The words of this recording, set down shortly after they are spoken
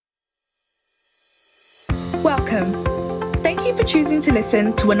Welcome. Thank you for choosing to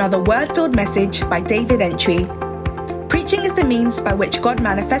listen to another word-filled message by David Entry. Preaching is the means by which God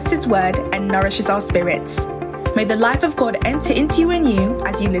manifests His word and nourishes our spirits. May the life of God enter into you and you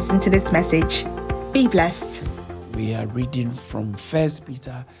as you listen to this message. Be blessed. We are reading from 1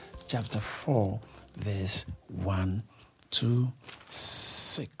 Peter chapter 4, verse 1 to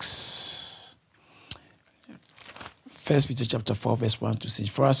 6. 1 Peter chapter 4, verse 1 to 6.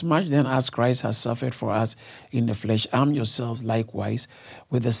 For as much then as Christ has suffered for us in the flesh, arm yourselves likewise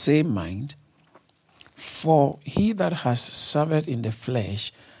with the same mind. For he that has suffered in the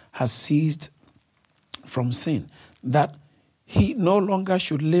flesh has ceased from sin, that he no longer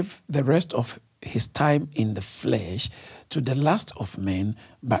should live the rest of his time in the flesh to the lust of men,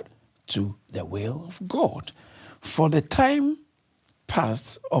 but to the will of God. For the time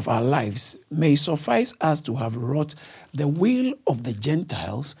past of our lives may suffice us to have wrought the will of the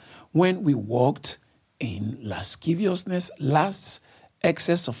Gentiles when we walked in lasciviousness, lusts,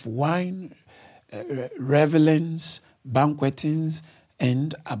 excess of wine, revelings, banquetings,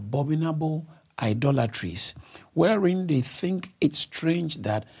 and abominable idolatries, wherein they think it strange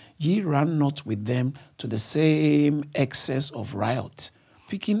that ye run not with them to the same excess of riot.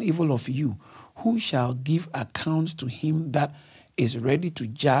 Speaking evil of you, who shall give account to him that is ready to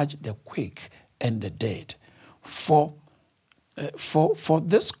judge the quick and the dead. For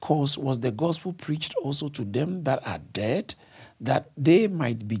this cause was the gospel preached also to them that are dead, that they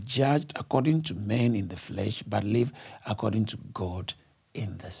might be judged according to men in the flesh, but live according to God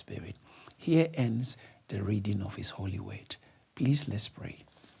in the Spirit. Here ends the reading of His holy word. Please let's pray.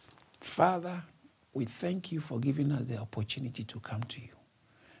 Father, we thank you for giving us the opportunity to come to you.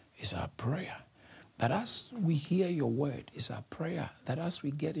 It's our prayer that as we hear your word, it's our prayer that as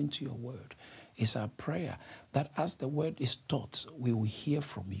we get into your word, it's our prayer that as the word is taught, we will hear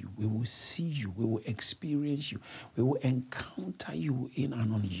from you, we will see you, we will experience you, we will encounter you in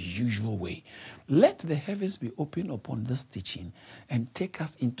an unusual way. Let the heavens be open upon this teaching and take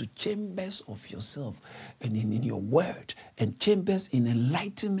us into chambers of yourself and in your word, and chambers in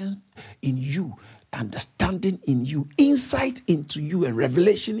enlightenment in you, understanding in you, insight into you, and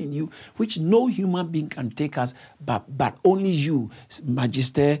revelation in you, which no human being can take us, but only you,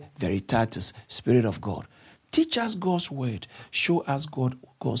 Magister Veritatis, Spirit of God. Teach us God's word, show us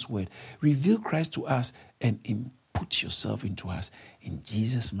God's word, reveal Christ to us, and input yourself into us. In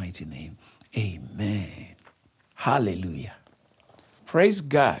Jesus' mighty name, amen. Hallelujah. Praise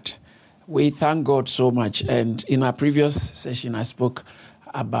God. We thank God so much. And in our previous session, I spoke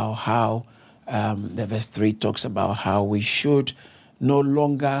about how the verse 3 talks about how we should no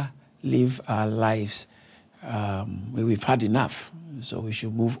longer live our lives. We've had enough, so we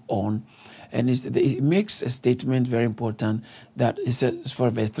should move on. And it makes a statement very important that it says for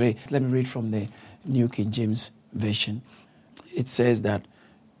verse 3. Let me read from the New King James Version. It says that,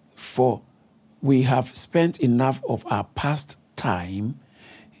 for we have spent enough of our past time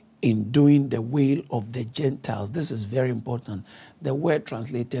in doing the will of the Gentiles. This is very important. The word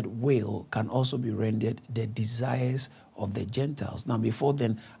translated will can also be rendered the desires of the Gentiles. Now, before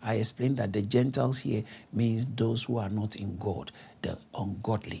then, I explained that the Gentiles here means those who are not in God, the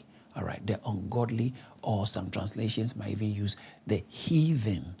ungodly. All right, the ungodly, or some translations might even use the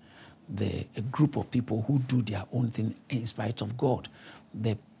heathen, a group of people who do their own thing in spite of God.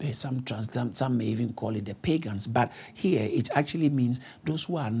 Some may even call it the pagans, but here it actually means those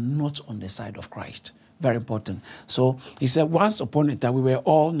who are not on the side of Christ. Very important. So he said, once upon a time, we were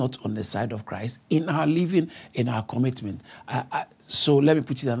all not on the side of Christ in our living, in our commitment. So let me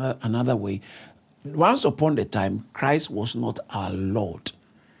put it another way. Once upon a time, Christ was not our Lord.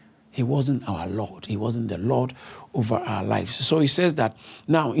 He wasn't our Lord. He wasn't the Lord over our lives. So he says that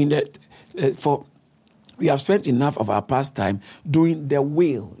now we have spent enough of our past time doing the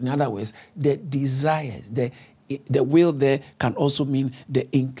will. In other words, the desires. The will there can also mean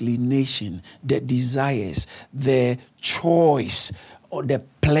the inclination, the desires, the choice, or the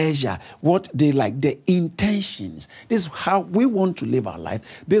pleasure, what they like, the intentions. This is how we want to live our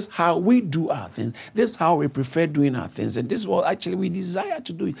life. This is how we do our things. This is how we prefer doing our things. And this is what actually we desire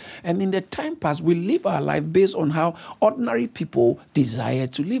to do it. And in the time past, we live our life based on how ordinary people desire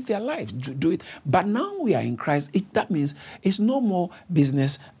to live their lives, to do it. But now we are in Christ. That means it's no more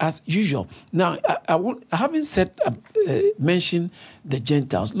business as usual. Now, I haven't mentioned the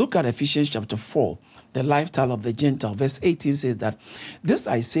Gentiles. Look at Ephesians chapter 4. The lifestyle of the Gentile. Verse 18 says that, this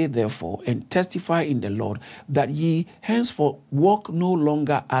I say therefore, and testify in the Lord, that ye henceforth walk no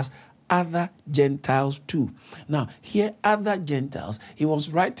longer as other Gentiles too. Now, here, other Gentiles, he was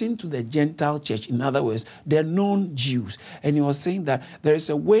writing to the Gentile church, in other words, the known Jews. And he was saying that there is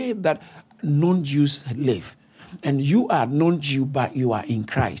a way that non-Jews live. And you are non-Jew, but you are in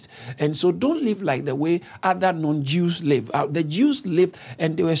Christ. And so don't live like the way other non-Jews live. The Jews lived,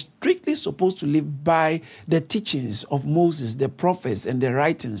 and they were strictly supposed to live by the teachings of Moses, the prophets, and the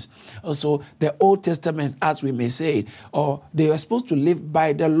writings. Also, the Old Testament, as we may say it, or they were supposed to live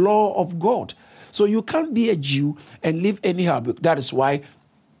by the law of God. So you can't be a Jew and live anyhow. That is why,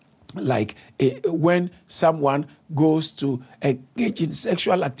 like when someone goes to engage in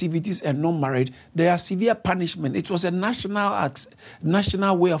sexual activities and not married, there are severe punishment. It was a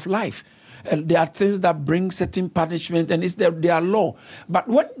national way of life. There are things that bring certain punishment, and it's their law. But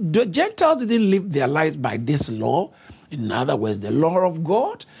when the Gentiles didn't live their lives by this law, in other words, the law of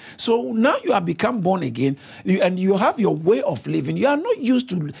God. So now you have become born again, and you have your way of living. You are not used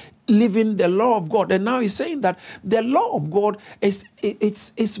to living the law of God. And now he's saying that the law of God is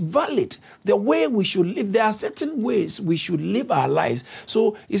valid. The way we should live, there are certain ways we should live our lives.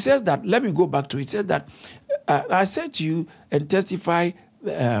 So he says that, let me go back to it. It says that, I said to you and testify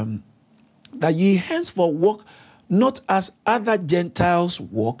that ye henceforth walk not as other Gentiles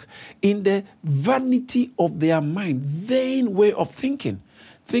walk, in the vanity of their mind, vain way of thinking.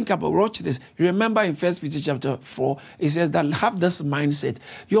 Think about, watch this. Remember in 1 Peter chapter 4, it says that have this mindset.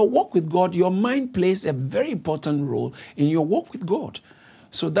 Your walk with God, your mind plays a very important role in your walk with God.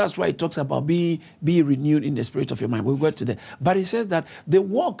 So that's why it talks about be renewed in the spirit of your mind. We'll go to that. But it says that they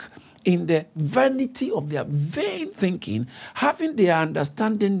walk in the vanity of their vain thinking, having their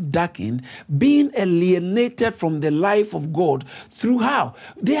understanding darkened, being alienated from the life of God through how?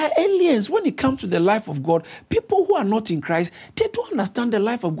 They are aliens when it comes to the life of God. People who are not in Christ, they don't understand the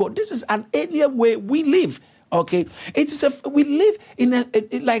life of God. This is an alien way we live. Okay, we live in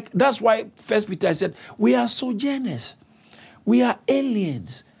like, that's why First Peter said we are sojourners, we are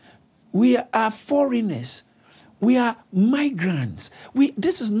aliens, we are foreigners. We are migrants.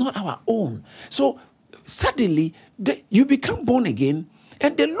 This is not our own. So suddenly you become born again,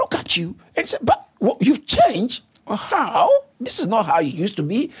 and they look at you and say, but you've changed. How? This is not how you used to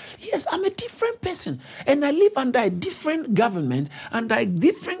be. Yes, I'm a different person. And I live under a different government, under a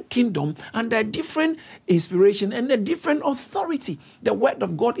different kingdom, under a different inspiration, and a different authority. The word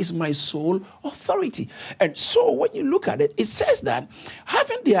of God is my sole authority. And so when you look at it, it says that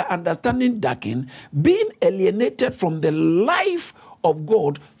having their understanding darkened, being alienated from the life of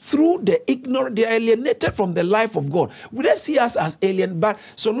God through the ignorant, they are alienated from the life of God. We don't see us as aliens, but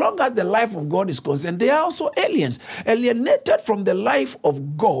so long as the life of God is concerned, they are also aliens, alienated from the life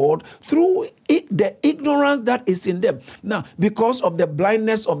of God through the ignorance that is in them. Now, because of the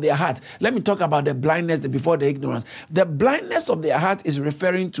blindness of their heart, let me talk about the blindness before the ignorance. The blindness of their heart is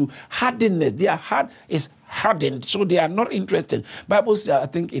referring to hardness. Their heart is hardened, so they are not interested. Bible says, I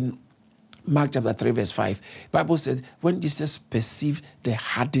think in Mark chapter 3 verse 5, Bible says, when Jesus perceived the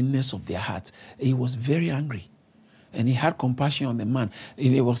hardness of their hearts, he was very angry. And he had compassion on the man.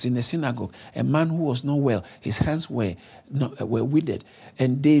 He was in the synagogue, a man who was not well. His hands were withered.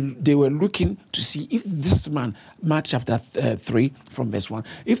 And they were looking to see if this man, Mark chapter 3 from verse 1,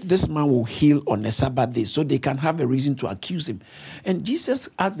 if this man will heal on the Sabbath day, so they can have a reason to accuse him. And Jesus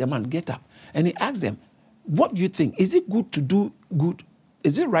asked the man, get up. And he asked them, what do you think? Is it good to do good?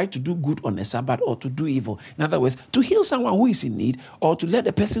 Is it right to do good on a Sabbath or to do evil? In other words, to heal someone who is in need or to let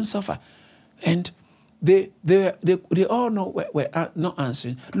the person suffer? And they all were not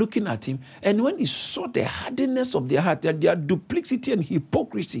answering, looking at him. And when he saw the hardness of their heart, their duplicity and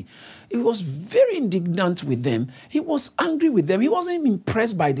hypocrisy, he was very indignant with them. He was angry with them. He wasn't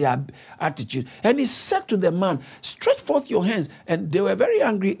impressed by their attitude. And he said to the man, stretch forth your hands. And they were very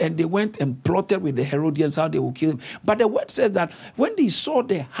angry, and they went and plotted with the Herodians how they would kill him. But the word says that when he saw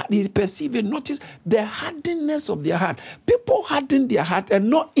he perceived and noticed the hardness of their heart. People harden their heart and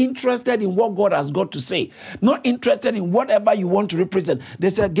not interested in what God has got to say. Not interested in whatever you want to represent. They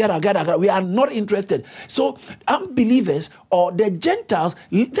said, get out. We are not interested. So unbelievers or the Gentiles,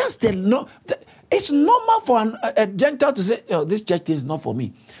 it's normal for a Gentile to say, oh, this church is not for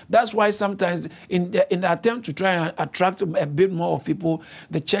me. That's why sometimes in the attempt to try and attract a bit more of people,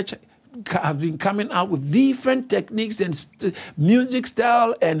 the church have been coming out with different techniques and music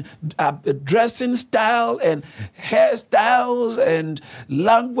style and dressing style and hairstyles and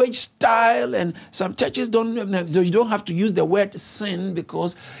language style. And some churches you don't have to use the word sin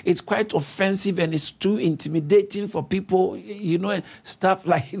because it's quite offensive and it's too intimidating for people, and stuff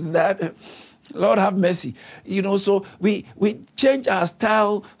like that. Lord have mercy. So we change our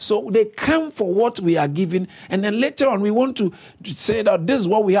style so they come for what we are giving, and then later on we want to say that this is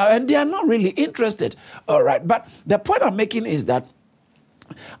what we are, and they are not really interested. All right. But the point I'm making is that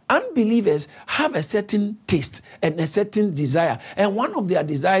Unbelievers have a certain taste and a certain desire. And one of their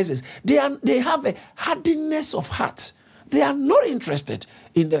desires is they have a hardness of heart. They are not interested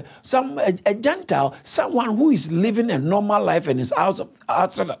in a Gentile, someone who is living a normal life and is out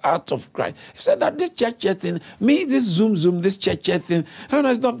of Christ. He said that this church thing, this Zoom, this church thing, no,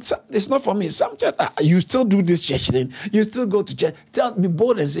 it's not for me. Some church, you still do this church thing. You still go to church. Be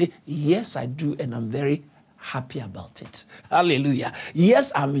bold and say, yes, I do, and I'm very happy about it. Hallelujah.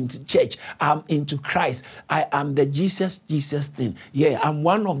 Yes, I'm into church. I'm into Christ. I am the Jesus thing. Yeah, I'm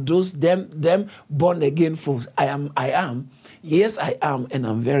one of those them born again folks. I am. Yes, I am, and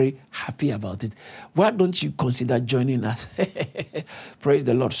I'm very happy about it. Why don't you consider joining us? Praise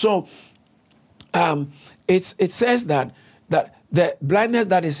the Lord. So, it says that the blindness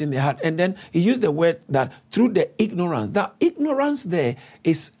that is in the heart, and then he used the word that through the ignorance. Now, ignorance there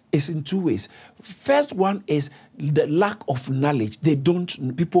is in two ways. First one is the lack of knowledge.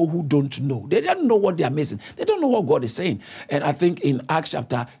 People who don't know. They don't know what they are missing. They don't know what God is saying. And I think in Acts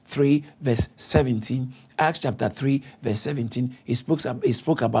chapter 3, verse 17, he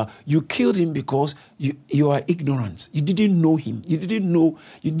spoke about you killed him because you are ignorant. You didn't know him. You didn't know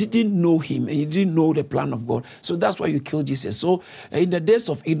him, and you didn't know the plan of God. So that's why you killed Jesus. So in the days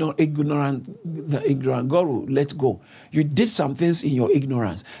of ignorance, God will let go. You did some things in your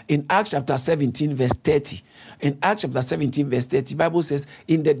ignorance. In Acts chapter 17, verse 30. In Acts chapter 17, verse 30, the Bible says,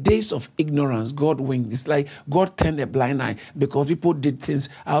 in the days of ignorance, God winked. It's like God turned a blind eye because people did things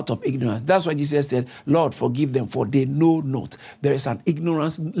out of ignorance. That's why Jesus said, Lord, forgive them, for they know not. There is an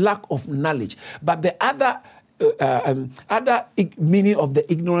ignorance, lack of knowledge. But the other meaning of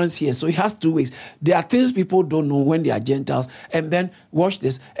the ignorance here, so it has two ways. There are things people don't know when they are Gentiles, and then watch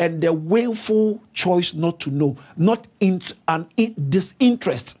this, and the willful choice not to know,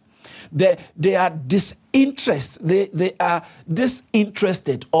 disinterest. They are disinterested. They are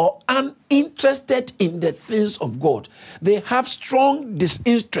disinterested or uninterested in the things of God. They have strong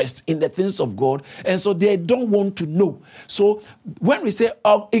disinterest in the things of God, and so they don't want to know. So when we say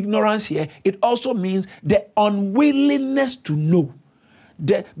ignorance here, it also means the unwillingness to know.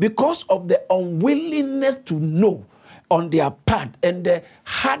 Because of the unwillingness to know on their part and the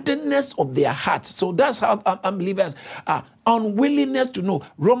hardness of their hearts. So that's how unbelievers are. Unwillingness to know.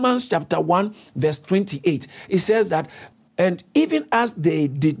 Romans chapter 1, verse 28. It says that, and even as they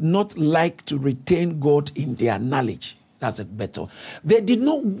did not like to retain God in their knowledge. That's it better. They did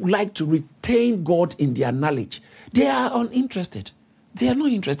not like to retain God in their knowledge. They are uninterested. They are not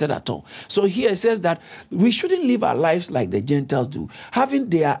interested at all. So here it says that we shouldn't live our lives like the Gentiles do, having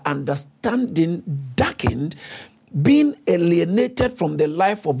their understanding darkened, being alienated from the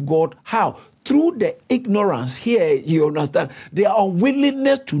life of God. How? Through the ignorance. Here you understand their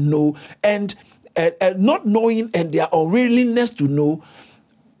unwillingness to know, and not knowing, and their unwillingness to know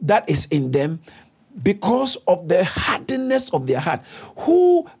that is in them because of the hardness of their heart,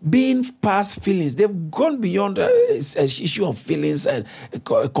 who being past feelings, they've gone beyond an issue of feelings and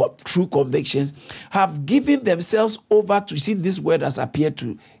true convictions, have given themselves over to, see this word has appeared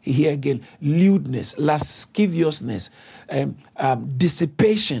to here again, lewdness, lasciviousness,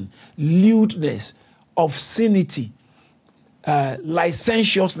 dissipation, lewdness, obscenity,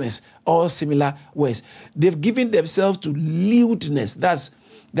 licentiousness, or similar words. They've given themselves to lewdness.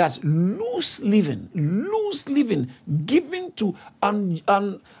 That's loose living, given to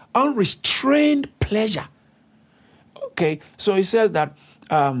unrestrained pleasure. Okay, so it says that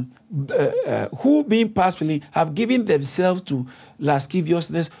who being past feeling have given themselves to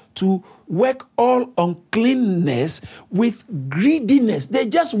lasciviousness, to work all uncleanness with greediness. They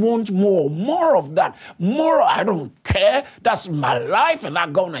just want more of that. More, I don't care. That's my life and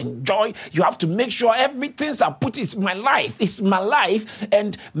I'm going to enjoy. You have to make sure everything's I put, it's my life. It's my life.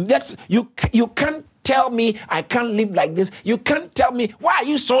 And that's, you can't tell me I can't live like this. You can't tell me, why are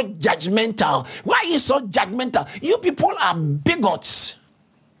you so judgmental? Why are you so judgmental? You people are bigots.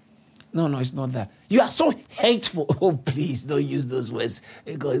 No, it's not that. You are so hateful. Oh, please don't use those words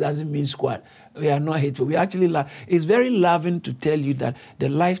because it doesn't mean squat. We are not hateful. We actually it's very loving to tell you that the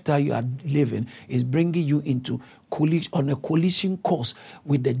lifestyle you are living is bringing you into on a collision course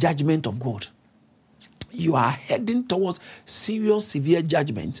with the judgment of God. You are heading towards serious, severe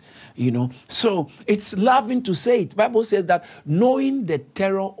judgment, So it's loving to say it. The Bible says that knowing the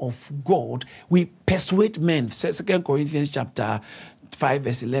terror of God, we persuade men. 2 Corinthians chapter 5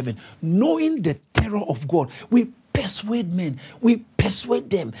 verse 11. Knowing the terror of God, we persuade men. We persuade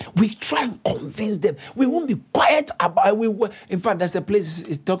them. We try and convince them. We won't be quiet about it. In fact, there's a place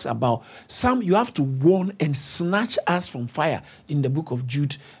it talks about some you have to warn and snatch us from fire in the book of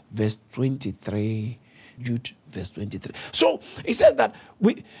Jude, verse 23. Jude, verse 23. So it says that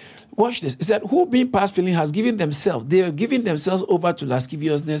watch this. It said, who being past feeling has given themselves, they are giving themselves over to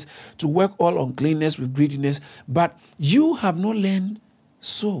lasciviousness, to work all uncleanness with greediness, but you have not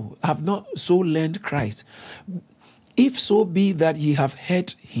so learned Christ. If so be that ye have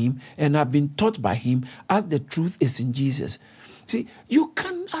heard him and have been taught by him, as the truth is in Jesus. See, you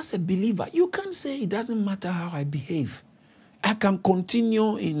can, as a believer, you can't say it doesn't matter how I behave. I can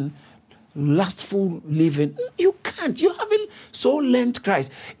continue in lustful living. You can't. You haven't so learned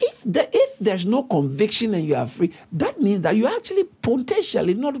Christ. If there's no conviction and you are free, that means that you're actually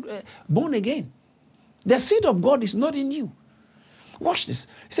potentially not born again. The seed of God is not in you. Watch this.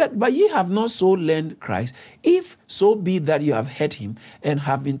 He said, but ye have not so learned Christ, if so be that you have heard him and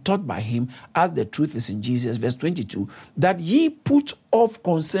have been taught by him, as the truth is in Jesus. Verse 22, that ye put off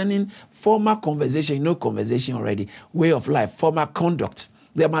concerning former conversation. You know conversation already. Way of life, former conduct.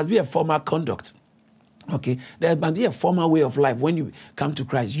 There must be a former conduct. Okay, there must be a former way of life. When you come to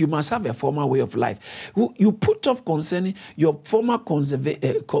Christ, you must have a former way of life. You put off concerning your former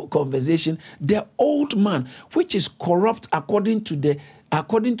conversation, the old man, which is corrupt according to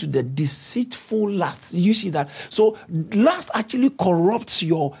the deceitful lust. You see that? So lust actually corrupts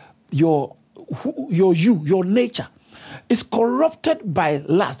your nature. It's corrupted by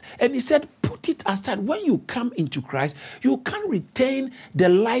lust. And he said, put it aside. When you come into Christ, you can't retain the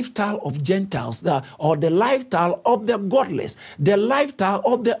lifestyle of Gentiles or the lifestyle of the godless, the lifestyle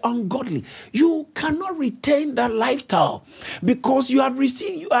of the ungodly. You cannot retain that lifestyle because you are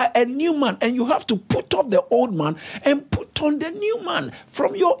a new man, and you have to put off the old man and put on the new man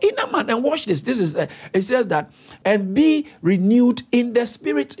from your inner man. And watch this. It says that, and be renewed in the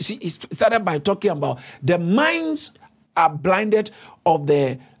spirit. See, it started by talking about the minds are blinded of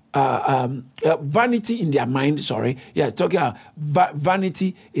the vanity in their mind. Talking about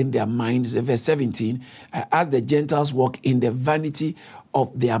vanity in their minds. Verse 17, as the Gentiles walk in the vanity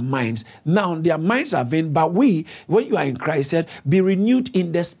of their minds. Now their minds are vain, but when you are in Christ, said, be renewed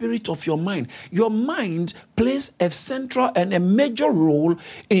in the spirit of your mind. Your mind plays a central and a major role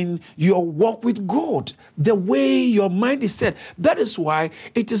in your walk with God. The way your mind is set. That is why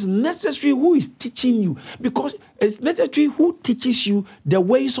it is necessary who is teaching you, because it's necessary who teaches you the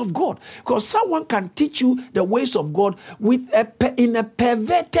ways of God. Because someone can teach you the ways of God in a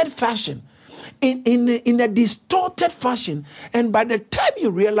perverted fashion. In a distorted fashion, and by the time you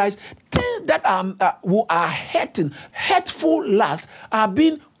realize things that are hurtful lust are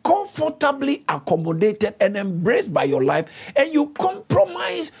being comfortably accommodated and embraced by your life, and you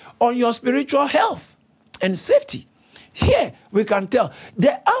compromise on your spiritual health and safety. Here we can tell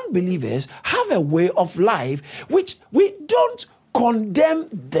the unbelievers have a way of life which we don't condemn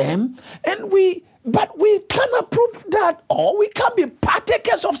them, but we can approve that, or we can be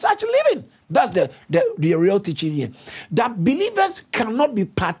partakers of such living. That's the real teaching here. That believers cannot be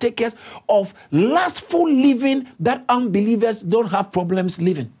partakers of lustful living that unbelievers don't have problems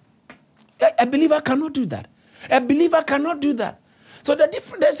living. A believer cannot do that. A believer cannot do that. So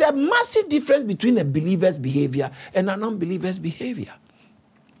there's a massive difference between a believer's behavior and an unbeliever's behavior.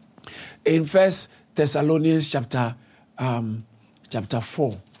 In 1 Thessalonians chapter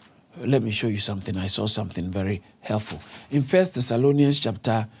 4, let me show you something. I saw something very helpful. In 1 Thessalonians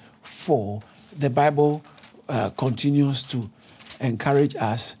chapter 4, the Bible continues to encourage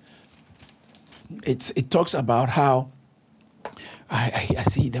us. It talks about how I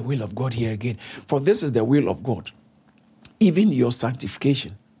see the will of God here again. For this is the will of God. Even your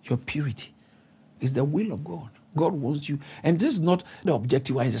sanctification, your purity is the will of God. God wants you. And this is not the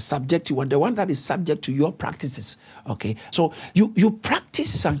objective one, it's a subjective one, the one that is subject to your practices. Okay? So you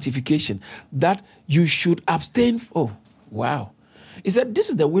practice sanctification, that you should abstain. Oh, wow. He said, this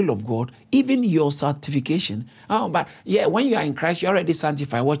is the will of God, even your sanctification. Oh, but yeah, when you are in Christ, you're already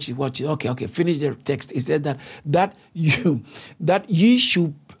sanctified. Watch it. Okay, finish the text. He said that ye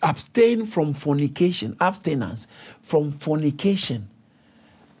should abstain from fornication, abstinence from fornication.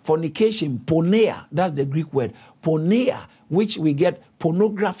 Fornication, porneia, that's the Greek word, porneia, which we get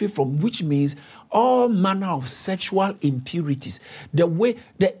pornography from, which means all manner of sexual impurities.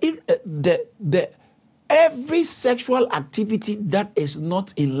 Every sexual activity that is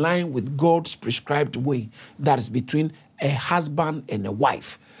not in line with God's prescribed way, that is between a husband and a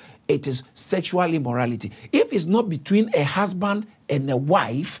wife, it is sexual immorality. If it's not between a husband and a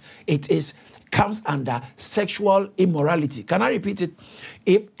wife, it comes under sexual immorality. Can I repeat it?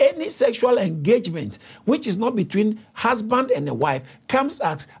 If any sexual engagement, which is not between husband and a wife, comes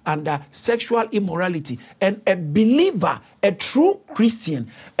under sexual immorality, and a believer, a true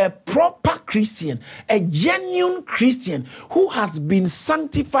Christian, a proper Christian, a genuine Christian who has been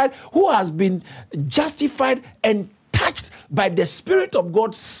sanctified, who has been justified and touched by the Spirit of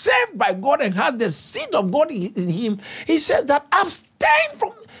God, saved by God, and has the seed of God in him, he says that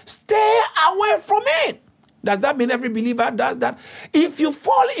stay away from it. Does that mean every believer does that? If you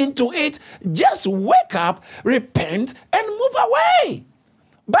fall into it, just wake up, repent, and move away.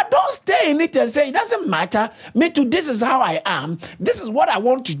 But don't stay in it and say, it doesn't matter. Me too, this is how I am. This is what I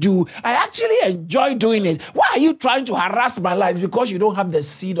want to do. I actually enjoy doing it. Why are you trying to harass my life? Because you don't have the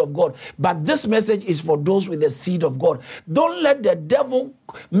seed of God. But this message is for those with the seed of God. Don't let the devil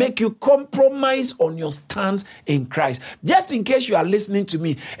make you compromise on your stance in Christ. Just in case you are listening to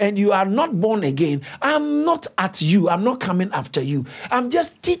me and you are not born again, I'm not at you. I'm not coming after you. I'm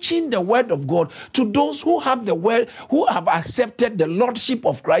just teaching the word of God to those who have the word, who have accepted the lordship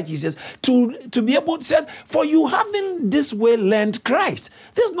of Christ Jesus, to be able to say, for you haven't this way learned Christ.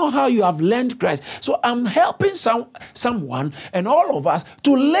 This is not how you have learned Christ. So I'm helping someone and all of us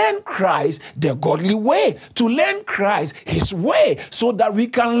to learn Christ the godly way, to learn Christ his way, so that we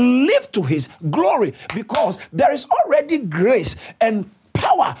can live to his glory, because there is already grace and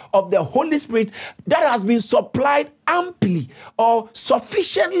power of the Holy Spirit that has been supplied amply or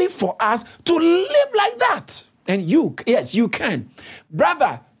sufficiently for us to live like that. And yes, you can.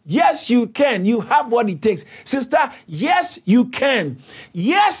 Brother, yes, you can. You have what it takes. Sister, yes, you can.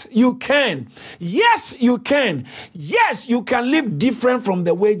 Yes, you can. Yes, you can. Yes, you can live different from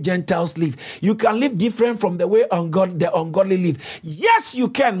the way Gentiles live. You can live different from the way the ungodly live. Yes, you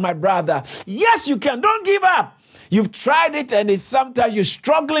can, my brother. Yes, you can. Don't give up. You've tried it and sometimes you're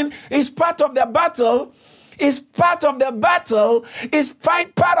struggling. It's part of the battle. It's part of the battle. It's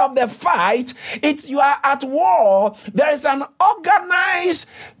part of the fight. You are at war. There is an organized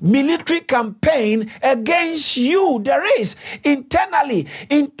military campaign against you. There is internally.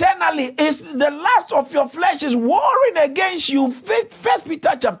 Is the lust of your flesh is warring against you. 1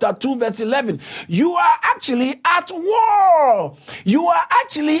 Peter chapter 2 verse 11. You are actually at war. You are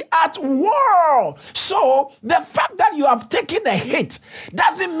actually at war. So the fact that you have taken a hit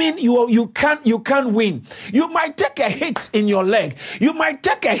doesn't mean you can't win. You might take a hit in your leg. You might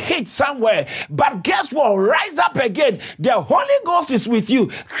take a hit somewhere. But guess what? Rise up again. The Holy Ghost is with you.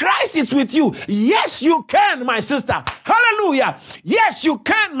 Christ is with you. Yes, you can, my sister. Hallelujah. Yes, you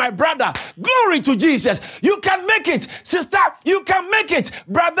can, my brother. Glory to Jesus. You can make it. Sister, you can make it.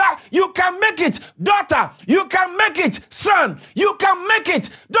 Brother, you can make it. Daughter, you can make it. Son, you can make it.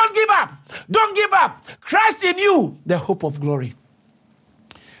 Don't give up. Don't give up. Christ in you, the hope of glory.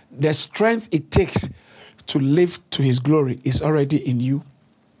 The strength it takes to live to his glory is already in you.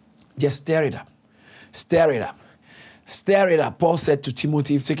 Just stir it up. Stir it up. Stir it up. Paul said to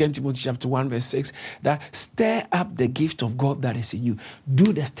Timothy, 2 Timothy chapter 1 verse 6, that stir up the gift of God that is in you.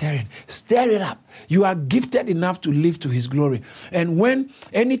 Do the stirring. Stir it up. You are gifted enough to live to his glory. And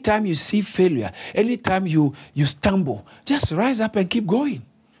anytime you see failure, anytime you stumble, just rise up and keep going.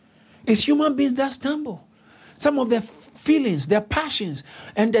 It's human beings that stumble. Some of the feelings, their passions,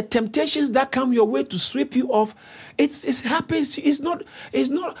 and the temptations that come your way to sweep you off, it happens. It's not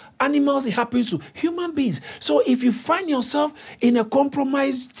animals. It happens to human beings. So if you find yourself in a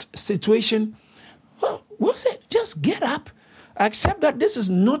compromised situation, well, what's it? Just get up. Accept that this is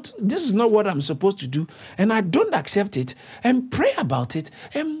not what I'm supposed to do, and I don't accept it, and pray about it,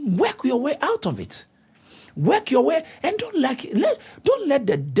 and work your way out of it. Work your way, and don't let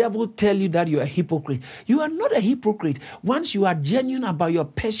the devil tell you that you're a hypocrite. You are not a hypocrite. Once you are genuine about your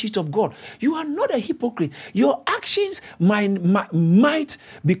pursuit of God, you are not a hypocrite. Your actions might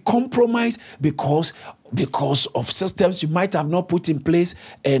be compromised because of systems you might have not put in place,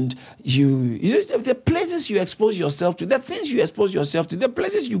 and the places you expose yourself to, the things you expose yourself to, the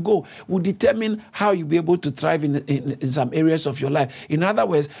places you go will determine how you'll be able to thrive in some areas of your life. In other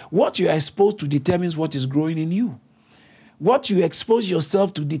words, what you are exposed to determines what is growing in you. What you expose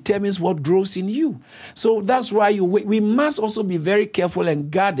yourself to determines what grows in you. So that's why we must also be very careful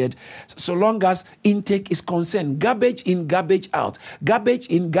and guarded so long as intake is concerned. Garbage in, garbage out. Garbage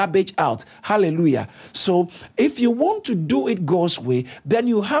in, garbage out. Hallelujah. So if you want to do it God's way, then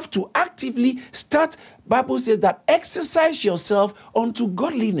you have to actively start. Bible says that exercise yourself unto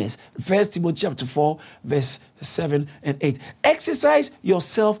godliness. 1 Timothy chapter 4, verse 7 and 8. Exercise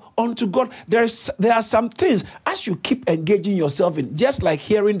yourself unto God. There are some things as you keep engaging yourself in, just like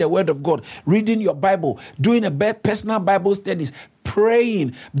hearing the word of God, reading your Bible, doing a personal Bible studies,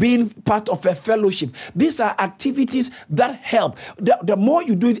 praying, being part of a fellowship. These are activities that help. The more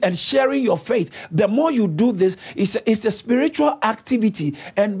you do it and sharing your faith, the more you do this, it's a spiritual activity.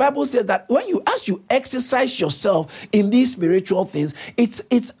 And Bible says that as you exercise yourself in these spiritual things, it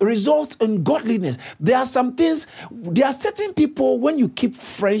results in godliness. There are certain people when you keep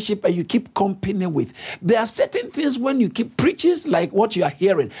friendship and you keep company with. There are certain things when you keep preaching like what you are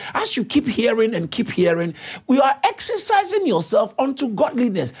hearing. As you keep hearing and keep hearing, you are exercising yourself unto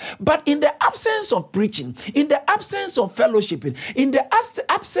godliness. But in the absence of preaching, in the absence of fellowshipping, in the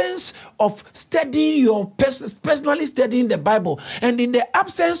absence of studying personally studying the Bible, and in the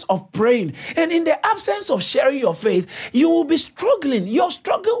absence of praying, and in the absence of sharing your faith, you will be struggling. Your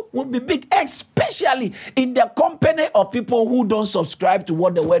struggle will be big, especially in the company of people who don't subscribe to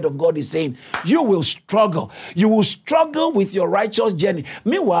what the Word of God is saying. You will struggle. You will struggle with your righteous journey.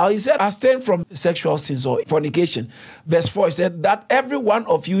 Meanwhile, he said, abstain from sexual sins or fornication. Verse 4, he said that every one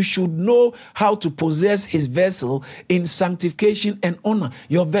of you should know how to possess his vessel in sanctification and honor.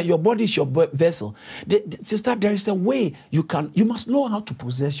 Your body is your vessel. Sister, there is a way you must know how to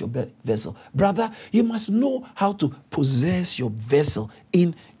possess your vessel. Brother, you must know how to possess your vessel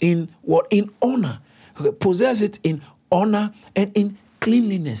in honor. Possess it in honor and in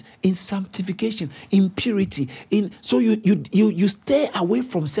cleanliness, in sanctification, in purity. So you stay away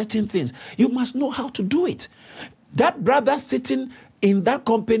from certain things. You must know how to do it. That brother sitting in that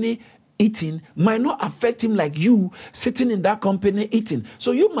company eating might not affect him like you sitting in that company eating.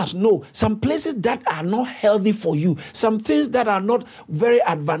 So you must know some places that are not healthy for you, some things that are not very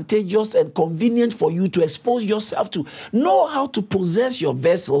advantageous and convenient for you to expose yourself to. Know how to possess your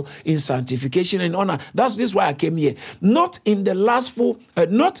vessel in sanctification and honor. This is why I came here. Not in the last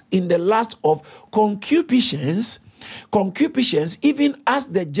of concupiscence, even as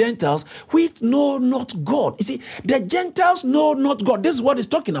the Gentiles which know not God. You see, the Gentiles know not God. This is what he's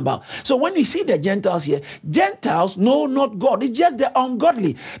talking about. So when you see the Gentiles here, Gentiles know not God. It's just the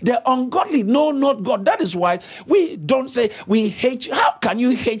ungodly. The ungodly know not God. That is why we don't say we hate you. How can you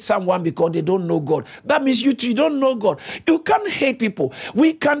hate someone because they don't know God? That means you don't know God. You can't hate people.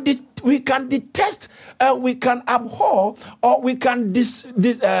 We can detest, we can abhor, or we can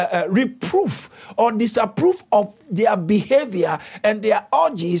reprove or disapprove of their behavior and their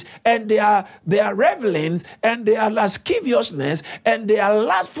orgies and their revelings and their lasciviousness and their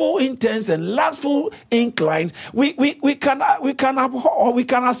lustful intents and lustful inclines. We can abhor, or we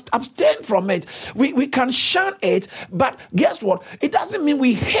can abstain from it. We can shun it. But guess what? It doesn't mean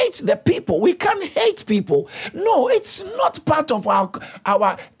we hate the people. We can't hate people. No, it's not part of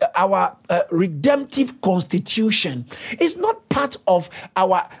our redemptive constitution. It's not part of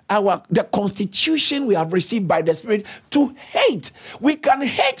the constitution we have received by the Spirit to hate. We can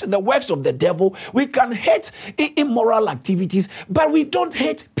hate the works of the devil. We can hate immoral activities, but we don't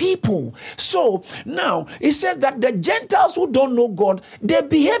hate people. So now it says that the Gentiles who don't know God, they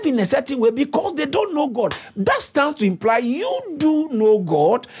behave in a certain way because they don't know God. That stands to imply you do know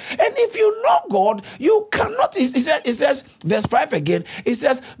God, and if you know God, you cannot. It says verse 5 again. It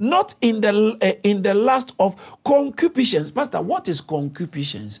says not in the lust of concupiscence. Pastor, what is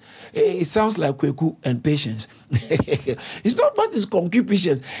concupiscence? It sounds like kweku and patience. It's not what is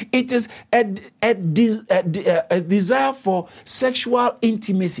concupiscence. It is a desire for sexual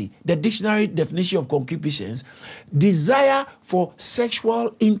intimacy. The dictionary definition of concupiscence: desire for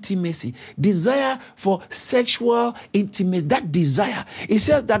sexual intimacy. Desire for sexual intimacy. That desire. It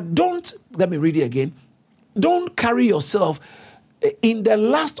says that let me read it again. Don't carry yourself in the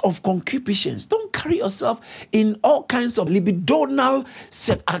lust of concupiscence. Don't carry yourself in all kinds of libidinal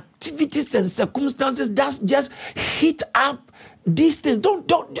activities and circumstances that just hit up these things.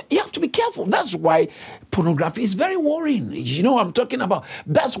 Don't. You have to be careful. That's why pornography is very worrying. You know what I'm talking about.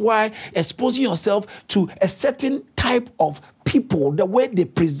 That's why exposing yourself to a certain type of people, the way they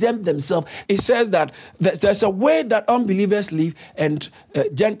present themselves. It says that there's a way that unbelievers live, and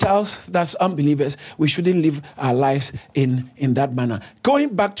Gentiles, that's unbelievers, we shouldn't live our lives in that manner.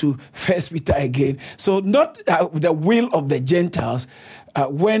 Going back to 1 Peter again. So not the will of the Gentiles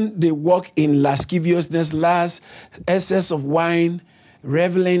when they walk in lasciviousness, lust, excess of wine,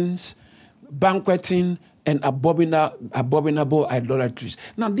 revelings, banqueting, and abominable idolatries.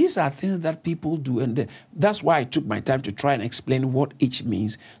 Now, these are things that people do, and that's why I took my time to try and explain what each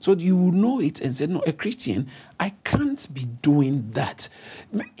means, so that you will know it and say, no, a Christian, I can't be doing that.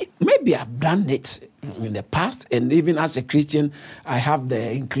 Maybe I've done it in the past, and even as a Christian, I have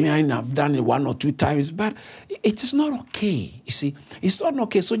the incline, I've done it 1 or 2 times, but it is not okay, you see. It's not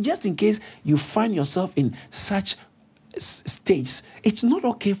okay. So just in case you find yourself in such states it's not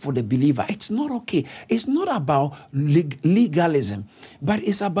okay for the believer. It's not okay. It's not about legalism, but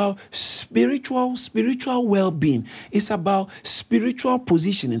it's about spiritual well-being. It's about spiritual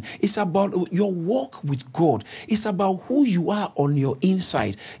positioning. It's about your walk with God. It's about who you are on your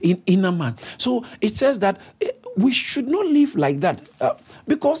inside, in inner man. So it says that we should not live like that,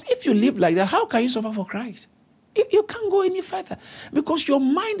 because if you live like that, how can you suffer for Christ? You can't go any further, because your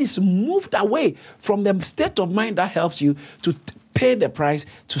mind is moved away from the state of mind that helps you to pay the price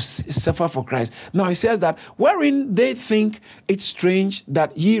to suffer for Christ. Now it says that wherein they think it strange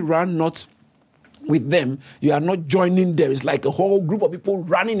that ye run not with them, you are not joining them. It's like a whole group of people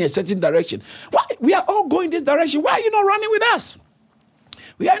running in a certain direction. Why? We are all going this direction. Why are you not running with us?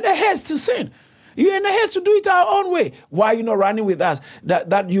 We are in the haste to sin. You're in a haste to do it our own way. Why are you not running with us?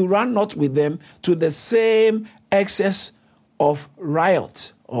 That you run not with them to the same excess of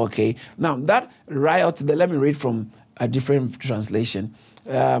riot. Okay. Now that riot, let me read from a different translation.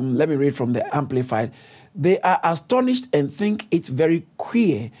 Let me read from the Amplified. They are astonished and think it very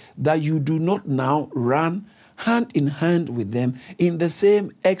queer that you do not now run hand in hand with them in the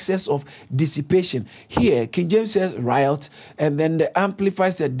same excess of dissipation. Here, King James says riot, and then the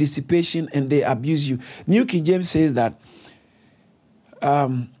Amplified said dissipation, and they abuse you. New King James says that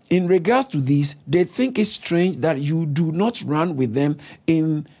in regards to this, they think it's strange that you do not run with them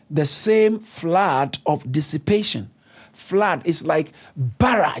in the same flood of dissipation. Flood is like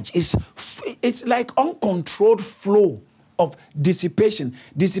barrage. It's like uncontrolled flow of dissipation.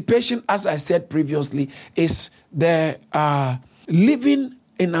 Dissipation, as I said previously, is the living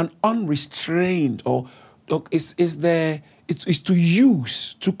in an unrestrained, or is to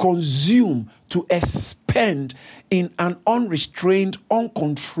use, to consume, to expend in an unrestrained,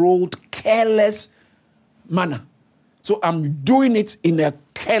 uncontrolled, careless manner. So I'm doing it in a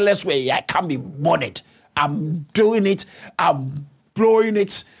careless way. I can't be bothered. I'm doing it. I'm blowing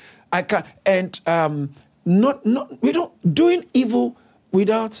it. I can't. And we don't doing evil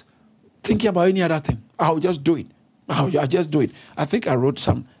without thinking about any other thing. I'll just do it. I'll just do it. I think I wrote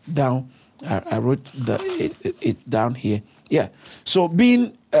some down. I wrote it down here. Yeah. So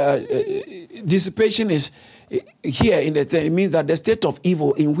being dissipation is here in the it means that the state of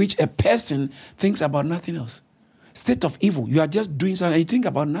evil in which a person thinks about nothing else. State of evil. You are just doing something. You think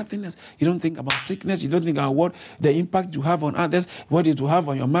about nothing else. You don't think about sickness. You don't think about what the impact you have on others, what it will have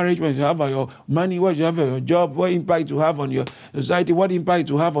on your marriage, what it will have on your money, what you have on your job, what impact you have on your society, what impact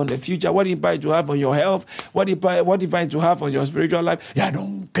you have on the future, what impact you have on your health, what impact you have on your spiritual life. Yeah, I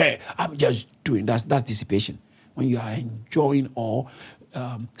don't care. I'm just doing. That's dissipation. When you are enjoying or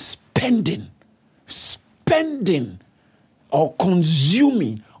spending or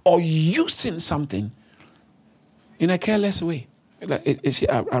consuming or using something in a careless way.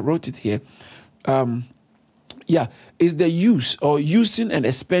 I wrote it here. Is the use or using and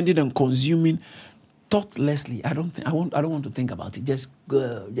expending and consuming thoughtlessly. I don't want to think about it. Just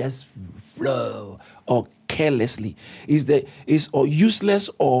go, just flow, or carelessly. Is or useless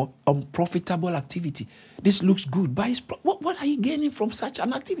or unprofitable activity. This looks good, but what are you gaining from such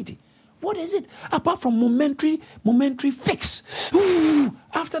an activity? What is it apart from momentary fix? Ooh,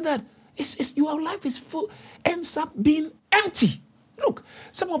 after that, your life is full, ends up being empty. Look,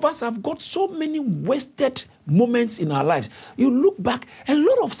 some of us have got so many wasted moments in our lives. You look back, a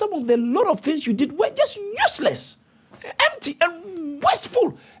lot of things you did were just useless, empty and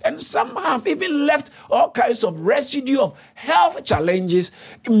wasteful. And some have even left all kinds of residue of health challenges,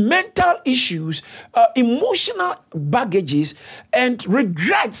 mental issues, emotional baggages, and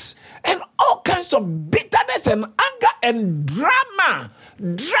regrets, and all kinds of bitterness and anger and drama.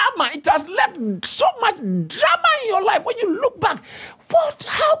 It has left so much drama in your life. When you look back,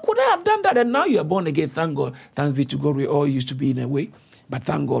 how could I have done that? And now you're born again. Thank God. Thanks be to God. We all used to be in a way. But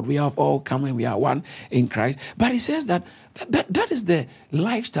thank God we have all come and we are one in Christ. But it says that is the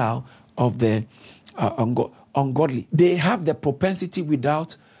lifestyle of the ungodly. They have the propensity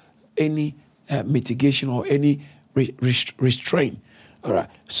without any mitigation or any restraint. All right.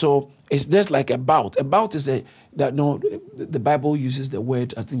 So it's just like a bout. A bout is the Bible uses the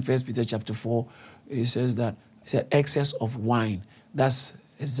word, I think 1 Peter chapter 4, it says that it's an excess of wine. That's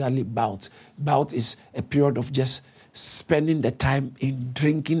exactly bout. Bout is a period of just spending the time in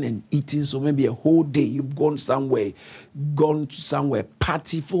drinking and eating. So maybe a whole day you've gone somewhere,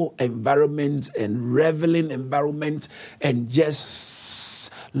 partyful environment and reveling environment, and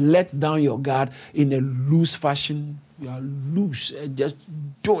just let down your guard in a loose fashion. You are loose and just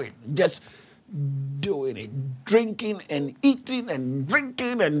doing it, drinking and eating and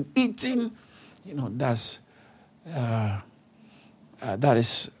drinking and eating. That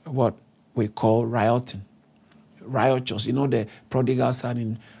is what we call rioting. riotous. You know, the prodigal son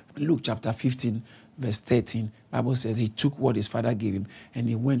in Luke chapter 15, verse 13, Bible says he took what his father gave him and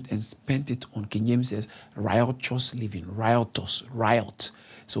he went and spent it on, King James says, riotous living, riotous, riot.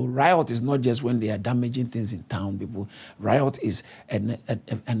 So riot is not just when they are damaging things in town, people. Riot is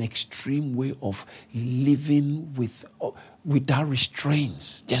an extreme way of living without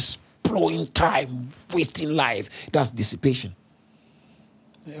restraints, just blowing time, wasting life. That's dissipation.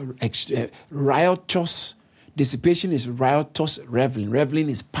 Riotous. Dissipation is riotous reveling. Reveling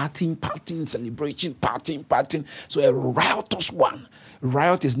is partying, celebration, partying. So a riotous one.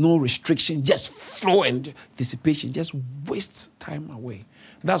 Riot is no restriction, just flow, and dissipation just wastes time away.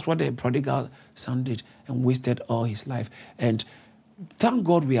 That's what the prodigal son did and wasted all his life. And thank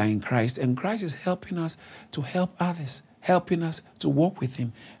God we are in Christ, and Christ is helping us to help others, helping us to walk with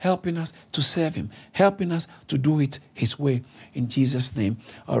him, helping us to serve him, helping us to do it his way, in Jesus' name.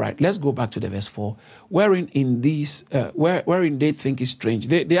 All right, let's go back to the verse 4. Wherein they think it's strange.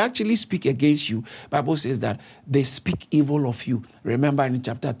 They actually speak against you. Bible says that they speak evil of you. Remember in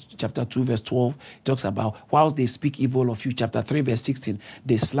chapter 2, verse 12, it talks about whilst they speak evil of you. Chapter 3, verse 16,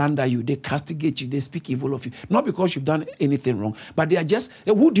 they slander you, they castigate you, they speak evil of you. Not because you've done anything wrong, but they are just,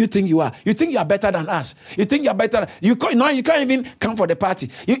 who do you think you are? You think you are better than us. You think you are better. You can't even come for the party.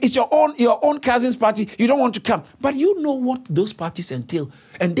 It's your own cousin's party. You don't want to come. But you know what those parties entail.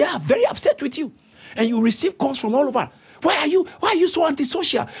 And they are very upset with you. And you receive calls from all over. Why are you so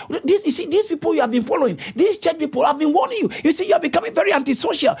antisocial? These people you have been following, these church people have been warning you. You see, you are becoming very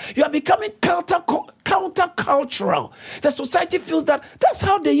antisocial. You are becoming countercultural. The society feels that that's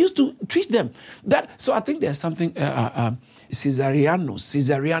how they used to treat them. So I think there's something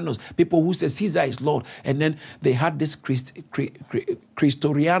Caesarianos, people who say Caesar is Lord, and then they had this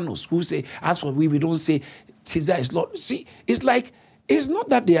Christorianos who say, as for we don't say Caesar is Lord. See, it's like, it's not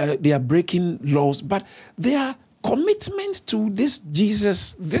that they are breaking laws, but their commitment to this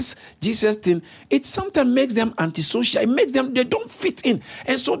Jesus thing, it sometimes makes them antisocial. It makes them, they don't fit in.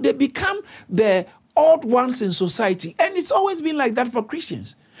 And so they become the odd ones in society. And it's always been like that for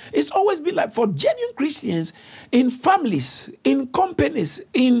Christians. It's always been like for genuine Christians in families, in companies,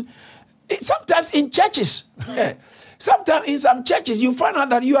 sometimes in churches. Sometimes in some churches, you find out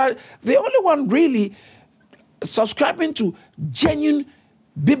that you are the only one really subscribing to genuine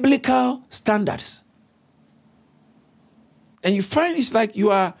biblical standards. And you find it's like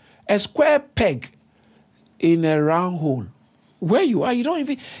you are a square peg in a round hole. Where you are, you don't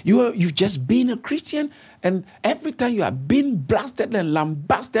even, you've just been a Christian, and every time you are being blasted and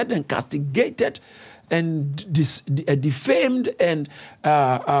lambasted and castigated and defamed and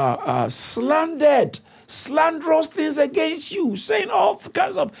slanderous things against you, saying all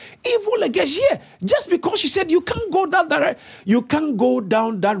kinds of evil against you. Just because you said you can't go down that, you can't go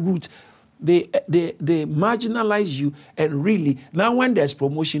down that route. They marginalize you, and really now when there's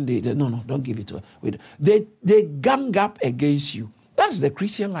promotion, they no, don't give it to her. They gang up against you. That's the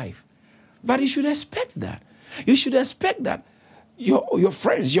Christian life. But you should expect that. You should expect that your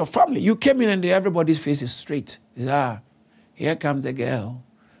friends, your family, you came in and everybody's face is straight. Here comes the girl.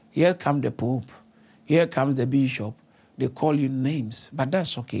 Here comes the Pope. Here comes the bishop. They call you names, but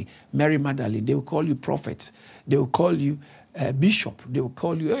that's okay. Mary Magdalene, they will call you prophet. They will call you bishop. They will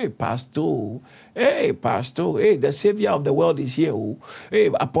call you, hey, pastor. Hey, pastor. Hey, the savior of the world is here. Hey,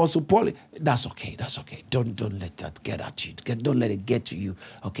 Apostle Paul. That's okay. That's okay. Don't let that get at you. Don't let it get to you.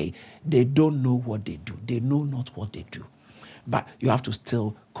 Okay. They don't know what they do. They know not what they do. But you have to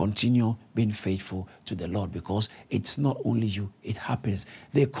still continue being faithful to the Lord, because it's not only you, it happens.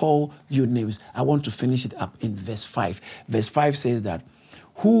 They call you names. I want to finish it up in verse 5. Verse 5 says that,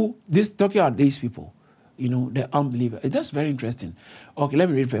 talking about these people, the unbeliever. That's very interesting. Okay, let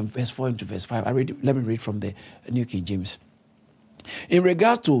me read from verse 4 into verse 5. Let me read from the New King James. In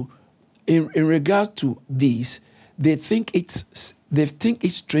regards to these, they think it's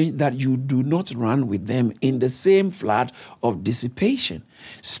strange that you do not run with them in the same flood of dissipation,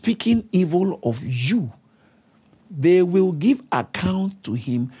 speaking evil of you. They will give account to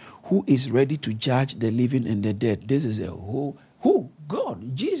him who is ready to judge the living and the dead. This is who?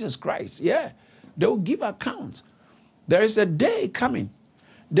 God, Jesus Christ. Yeah, they will give account. There is a day coming.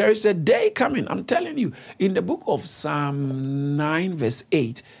 There is a day coming. I'm telling you, in the book of Psalm 9, verse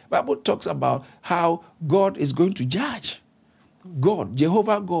 8, Bible talks about how God is going to judge. God,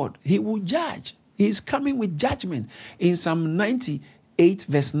 Jehovah God, he will judge. He is coming with judgment. In Psalm 98,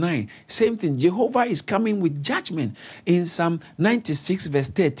 verse 9, same thing. Jehovah is coming with judgment. In Psalm 96, verse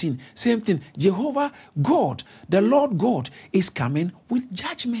 13, same thing. Jehovah God, the Lord God, is coming with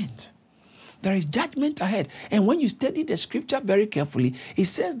judgment. there is judgment ahead. And when you study the scripture very carefully, it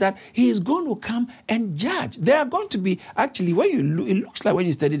says that he is going to come and judge. There are going to be, actually, when you look, it looks like when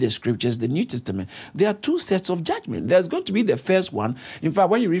you study the scriptures, the New Testament, there are two sets of judgment. There's going to be the first one. In fact,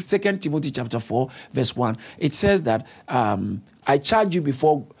 when you read 2 Timothy chapter 4, verse 1, it says that I charge you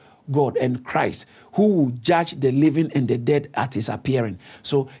before God and Christ, who will judge the living and the dead at his appearing.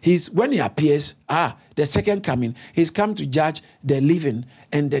 So when he appears, the second coming, he's come to judge the living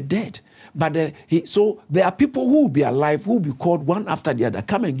and the dead. But so there are people who will be alive, who will be called one after the other,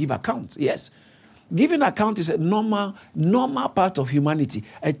 come and give accounts. Yes. Giving account is a normal part of humanity.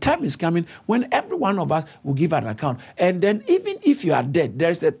 A time is coming when every one of us will give an account. And then even if you are dead, there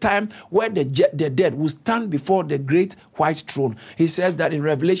is a time where the dead will stand before the great white throne. He says that in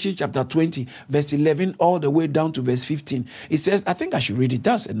Revelation chapter 20, verse 11, all the way down to verse 15. He says, I think I should read it.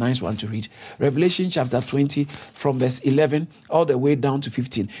 That's a nice one to read. Revelation chapter 20 from verse 11 all the way down to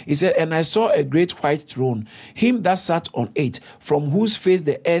 15. He said, and I saw a great white throne, him that sat on it, from whose face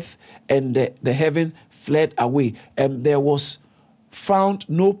the earth and the heavens fled away, and there was found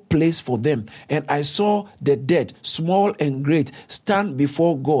no place for them. And I saw the dead, small and great, stand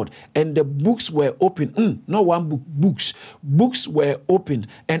before God, and the books were open. Not one book, books. Books were opened,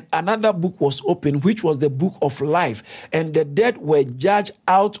 and another book was opened, which was the book of life. And the dead were judged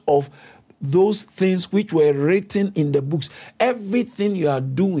out of those things which were written in the books. Everything you are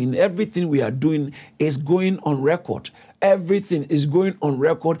doing, everything we are doing is going on record. Everything is going on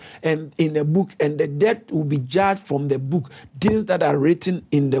record and in a book, and the dead will be judged from the book. Things that are written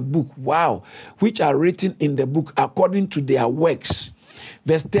in the book, which are written in the book according to their works.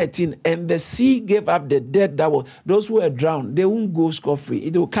 Verse 13, and the sea gave up the dead that was, those who were drowned, they won't go scot-free.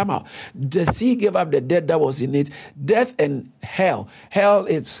 It will come out. The sea gave up the dead that was in it. Death and hell. Hell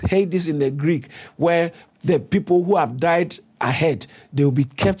is Hades in the Greek, where the people who have died ahead, they will be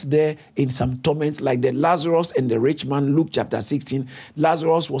kept there in some torment, like the Lazarus and the rich man, Luke chapter 16.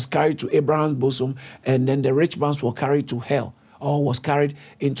 Lazarus was carried to Abraham's bosom, and then the rich man was carried to hell, or was carried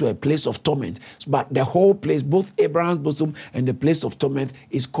into a place of torment. But the whole place, both Abraham's bosom and the place of torment,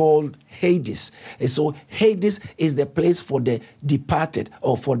 is called Hades. And so Hades is the place for the departed,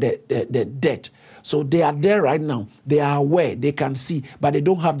 or for the dead. So they are there right now. They are aware, they can see, but they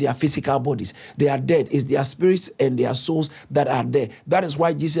don't have their physical bodies. They are dead. It's their spirits and their souls that are there. That is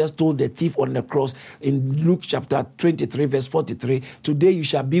why Jesus told the thief on the cross in Luke chapter 23, verse 43, today you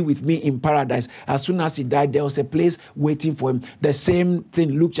shall be with me in paradise. As soon as he died, there was a place waiting for him. The same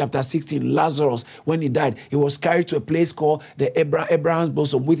thing, Luke chapter 16, Lazarus, when he died, he was carried to a place called the Abraham's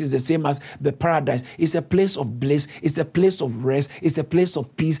bosom, which is the same as the paradise. It's a place of bliss. It's a place of rest. It's a place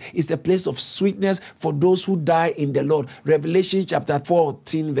of peace. It's a place of sweetness for those who die in the Lord. Revelation chapter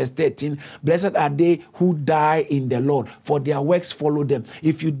 14, verse 13, blessed are they who die in the Lord, for their works follow them.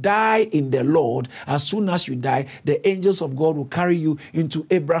 If you die in the Lord, as soon as you die, the angels of God will carry you into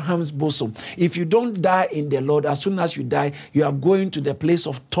Abraham's bosom. If you don't die in the Lord, as soon as you die, you are going to the place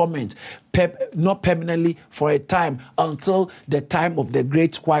of torment, not permanently, for a time, until the time of the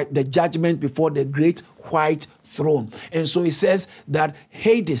great white, the judgment before the great white throne. And so it says that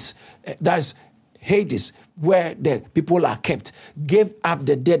Hades, that's Hades, where the people are kept, gave up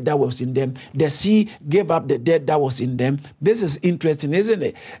the dead that was in them. The sea gave up the dead that was in them. This is interesting, isn't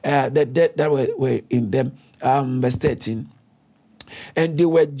it? The dead that were in them. Verse 13. And they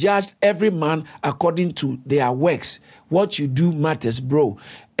were judged, every man according to their works. What you do matters, bro.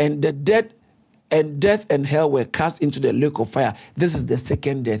 And the dead and death and hell were cast into the lake of fire. This is the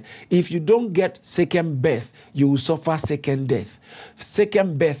second death. If you don't get second birth, you will suffer second death.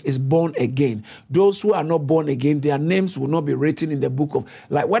 Second birth is born again. Those who are not born again, their names will not be written in the book of,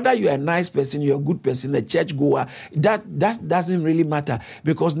 like, whether you're a nice person, you're a good person, a church goer, that doesn't really matter,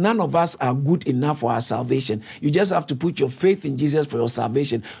 because none of us are good enough for our salvation. You just have to put your faith in Jesus for your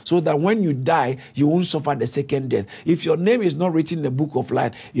salvation, so that when you die, you won't suffer the second death. If your name is not written in the book of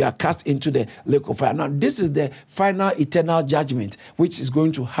life, you are cast into the lake of fire. Now, this is the final eternal judgment which is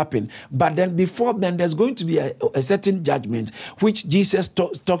going to happen. But then before then, there's going to be a certain judgment which Jesus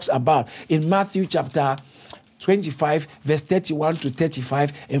talks about in Matthew chapter 25, verse 31 to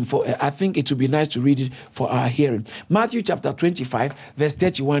 35. And I think it would be nice to read it for our hearing. Matthew chapter 25, verse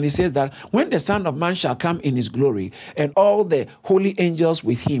 31, it says that when the Son of Man shall come in his glory, and all the holy angels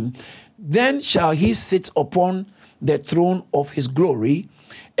with him, then shall he sit upon the throne of his glory,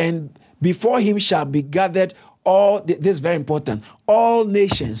 and before him shall be gathered all, this is very important, all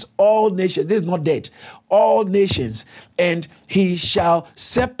nations, this is not dead, all nations, and he shall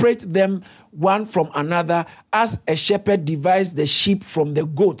separate them one from another, as a shepherd divides the sheep from the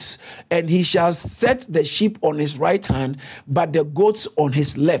goats. And he shall set the sheep on his right hand, but the goats on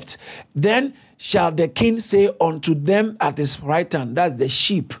his left. Then shall the king say unto them at his right hand," that's the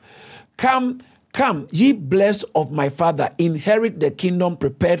sheep, "Come, come, ye blessed of my Father, inherit the kingdom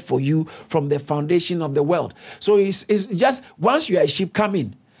prepared for you from the foundation of the world." So it's just, once you are a sheep, come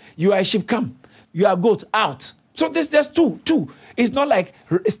in. You are a sheep, come. You are a goat, out. So there's two. It's not like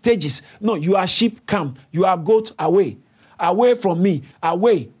stages. No, you are sheep, come. You are goat, away. Away from me,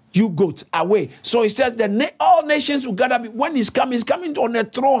 away. You goat, away. So it says that all nations will gather. When he's coming on a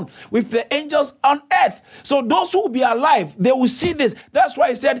throne with the angels on earth. So those who will be alive, they will see this. That's why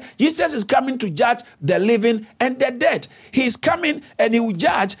he said Jesus is coming to judge the living and the dead. He is coming and he will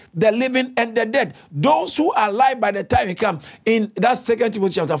judge the living and the dead. Those who are alive by the time he comes. In that's 2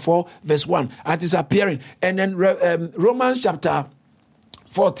 Timothy chapter 4, verse 1. And it's appearing. And then Romans chapter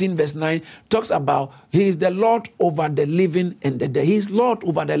 14 verse 9 talks about he is the Lord over the living and the dead. He is Lord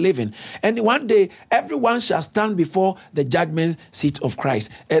over the living. And one day, everyone shall stand before the judgment seat of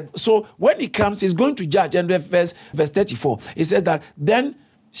Christ. So when he comes, he's going to judge. And verse 34, it says that, "Then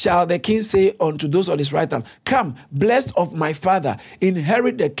shall the king say unto those on his right hand, Come, blessed of my Father,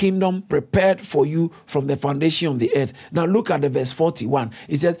 inherit the kingdom prepared for you from the foundation of the earth." Now look at the verse 41.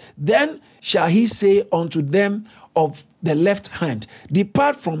 It says, "Then shall he say unto them of the left hand,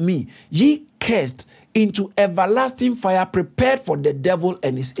 Depart from me, ye cursed, into everlasting fire prepared for the devil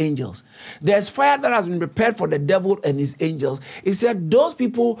and his angels." There's fire that has been prepared for the devil and his angels. He said, those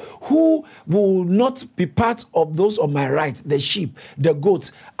people who will not be part of those on my right, the sheep, the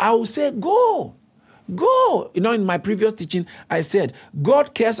goats, I will say, go. In my previous teaching, I said,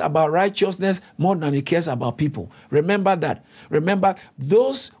 God cares about righteousness more than he cares about people. Remember that. Remember,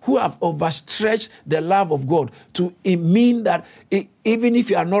 those who have overstretched the love of God to mean that even if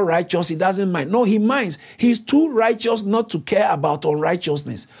you are not righteous, he doesn't mind. No, he minds. He's too righteous not to care about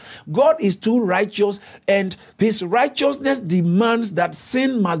unrighteousness. God is too righteous, and his righteousness demands that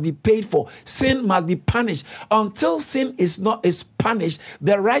sin must be paid for. Sin must be punished. Until sin is punished,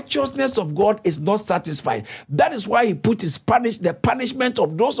 the righteousness of God is not satisfied. That is why he put the punishment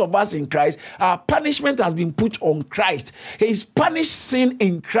of those of us in Christ. Our punishment has been put on Christ. He's punished sin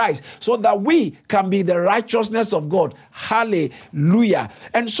in Christ so that we can be the righteousness of God. Hallelujah.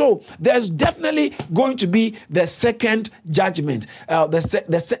 And so there's definitely going to be the second judgment.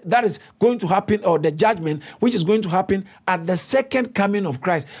 That is going to happen, or the judgment which is going to happen at the second coming of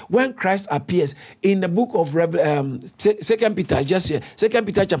Christ, when Christ appears. In the book of 2 Peter, just here, 2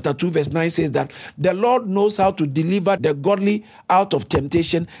 Peter chapter 2 verse 9 says that the Lord knows how to deliver the godly out of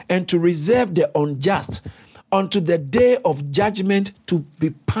temptation and to reserve the unjust unto the day of judgment to be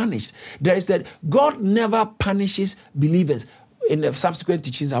punished. There is that God never punishes believers. In the subsequent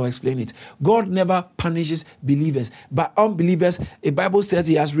teachings, I'll explain it. God never punishes believers, but unbelievers, the Bible says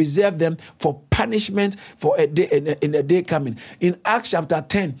he has reserved them for punishment for a day in a day coming. In Acts chapter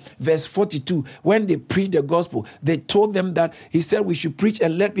 10, verse 42, when they preached the gospel, they told them that he said we should preach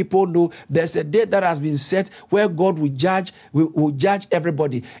and let people know there's a day that has been set where God will judge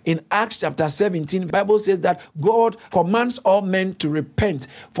everybody. In Acts chapter 17, the Bible says that God commands all men to repent,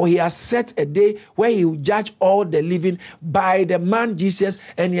 for he has set a day where he will judge all the living by the man Jesus,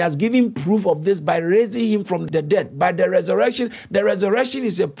 and he has given proof of this by raising him from the dead. By the resurrection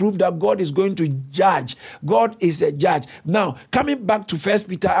is a proof that God is going to judge. God is a judge. Now, coming back to 1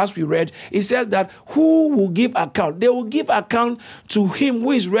 Peter, as we read, it says that who will give account? They will give account to him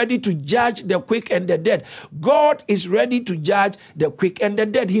who is ready to judge the quick and the dead. God is ready to judge the quick and the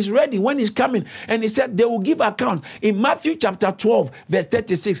dead. He's ready when he's coming. And he said they will give account. In Matthew chapter 12, verse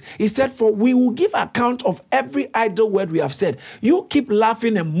 36, he said, for we will give account of every idle word we have said. You keep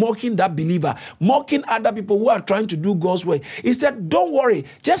laughing and mocking that believer, mocking other people who are trying to do God's way. He said, don't worry,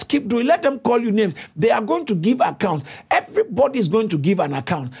 just keep doing. Let them call you names. They are going to give account. Everybody is going to give an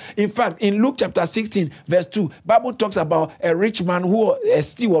account. In fact, in Luke chapter 16, verse 2, Bible talks about a rich man who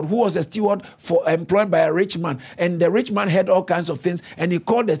was a steward for employed by a rich man. And the rich man had all kinds of things. And he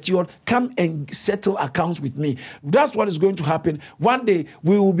called the steward, come and settle accounts with me. That's what is going to happen. One day,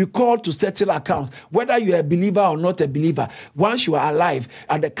 we will be called to settle accounts, whether you're a believer or not a believer. Once you are alive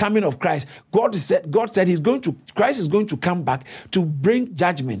at the coming of Christ, God said Christ is going to come back to bring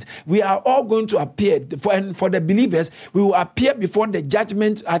judgment. We are all going to appear, for the believers, we will appear before the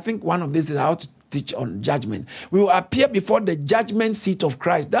judgment. I think one of these is how to teach on judgment. We will appear before the judgment seat of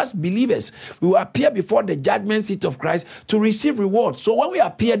Christ. That's believers. We will appear before the judgment seat of Christ to receive reward. So when we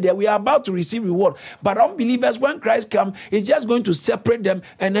appear there, we are about to receive reward. But unbelievers, when Christ comes, he's just going to separate them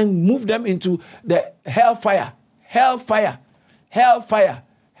and then move them into the hellfire.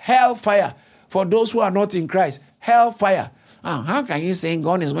 hellfire. For those who are not in Christ, hellfire. How can you say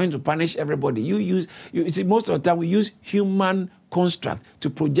God is going to punish everybody? You see, most of the time we use human construct to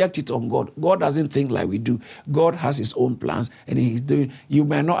project it on God. God doesn't think like we do. God has his own plans and he's doing, you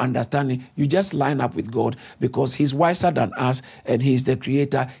may not understand it. You just line up with God because he's wiser than us and he's the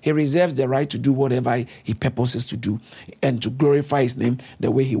creator. He reserves the right to do whatever he purposes to do and to glorify his name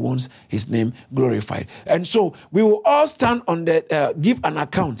the way he wants his name glorified. And so we will all stand on the, give an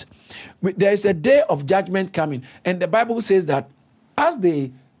account. There is a day of judgment coming. And the Bible says that as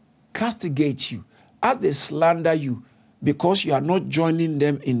they castigate you, as they slander you, because you are not joining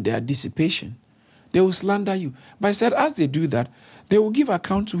them in their dissipation, they will slander you. But I said, as they do that, they will give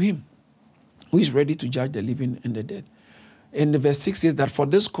account to him who is ready to judge the living and the dead. And the verse 6 says that for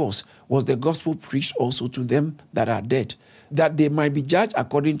this cause was the gospel preached also to them that are dead, that they might be judged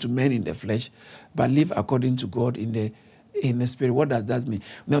according to men in the flesh, but live according to God in the spirit. What does that mean?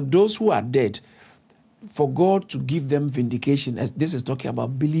 Now, those who are dead, for God to give them vindication, as this is talking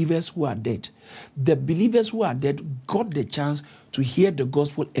about believers who are dead. The believers who are dead got the chance to hear the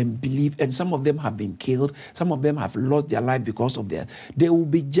gospel and believe, and some of them have been killed. Some of them have lost their life because of that. They will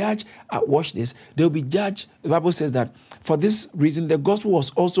be judged. Watch this. They will be judged. The Bible says that for this reason, the gospel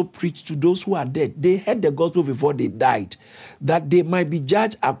was also preached to those who are dead. They heard the gospel before they died, that they might be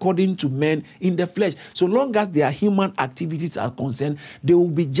judged according to men in the flesh. So long as their human activities are concerned, they will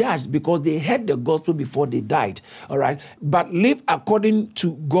be judged because they heard the gospel before they died. All right. But live according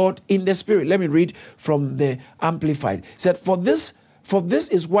to God in the spirit. Let me read from the Amplified. It said, For this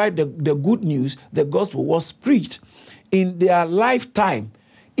is why the good news, the gospel, was preached in their lifetime,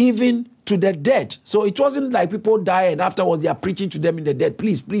 even to the dead. So it wasn't like people die and afterwards they are preaching to them in the dead.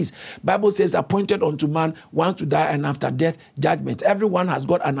 Please. Bible says appointed unto man once to die and after death, judgment. Everyone has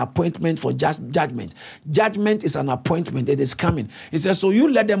got an appointment for judgment. Judgment is an appointment. It is coming. It says, so you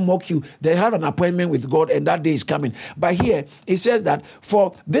let them mock you. They have an appointment with God and that day is coming. But here it says that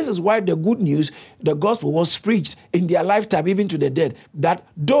for this is why the good news, the gospel, was preached in their lifetime, even to the dead, that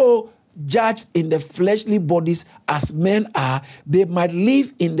though judged in the fleshly bodies as men are, they might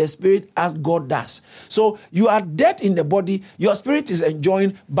live in the spirit as God does. So you are dead in the body, your spirit is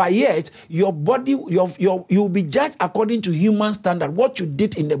enjoying, but yet your body, you will be judged according to human standard, what you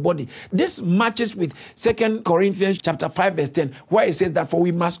did in the body. This matches with 2 Corinthians chapter 5 verse 10, where it says that for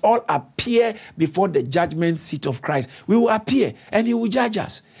we must all appear before the judgment seat of Christ. We will appear and he will judge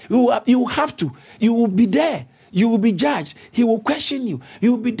us. You will have to. You will be there. You will be judged. He will question you.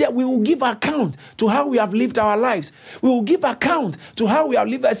 You will be there. We will give account to how we have lived our lives. We will give account to how we have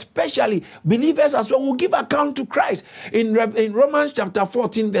lived, especially believers as well. We will give account to Christ. In Romans chapter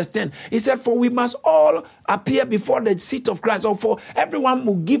 14 verse 10, he said, for we must all appear before the seat of Christ, or for everyone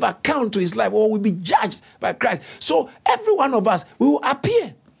will give account to his life, or will be judged by Christ. So every one of us, we will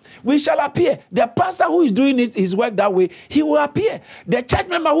appear. We shall appear. The pastor who is doing his work that way, he will appear. The church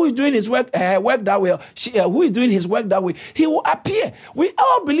member who is doing his work that way, who is doing his work that way, he will appear. We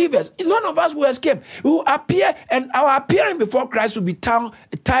all believers, none of us will escape. We will appear, and our appearing before Christ will be time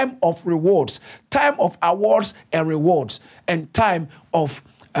of rewards, time of awards and rewards, and time of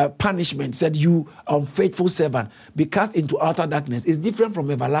punishment. Said, you unfaithful servant, be cast into outer darkness. It's different from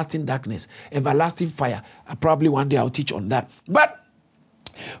everlasting darkness, everlasting fire. Probably one day I'll teach on that. But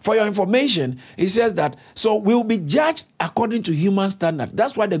for your information, it says that, so we will be judged according to human standard.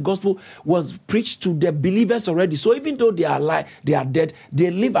 That's why the gospel was preached to the believers already. So even though they are alive, they are dead,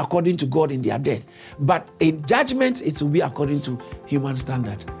 they live according to God in their death. But in judgment, it will be according to human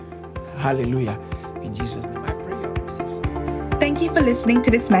standard. Hallelujah. In Jesus' name, I pray you will receive something. Thank you for listening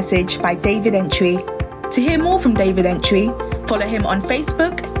to this message by David Entry. To hear more from David Entry, follow him on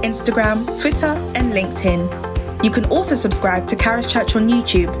Facebook, Instagram, Twitter, and LinkedIn. You can also subscribe to Charis Church on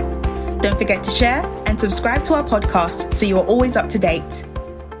YouTube. Don't forget to share and subscribe to our podcast so you're always up to date.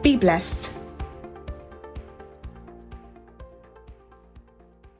 Be blessed.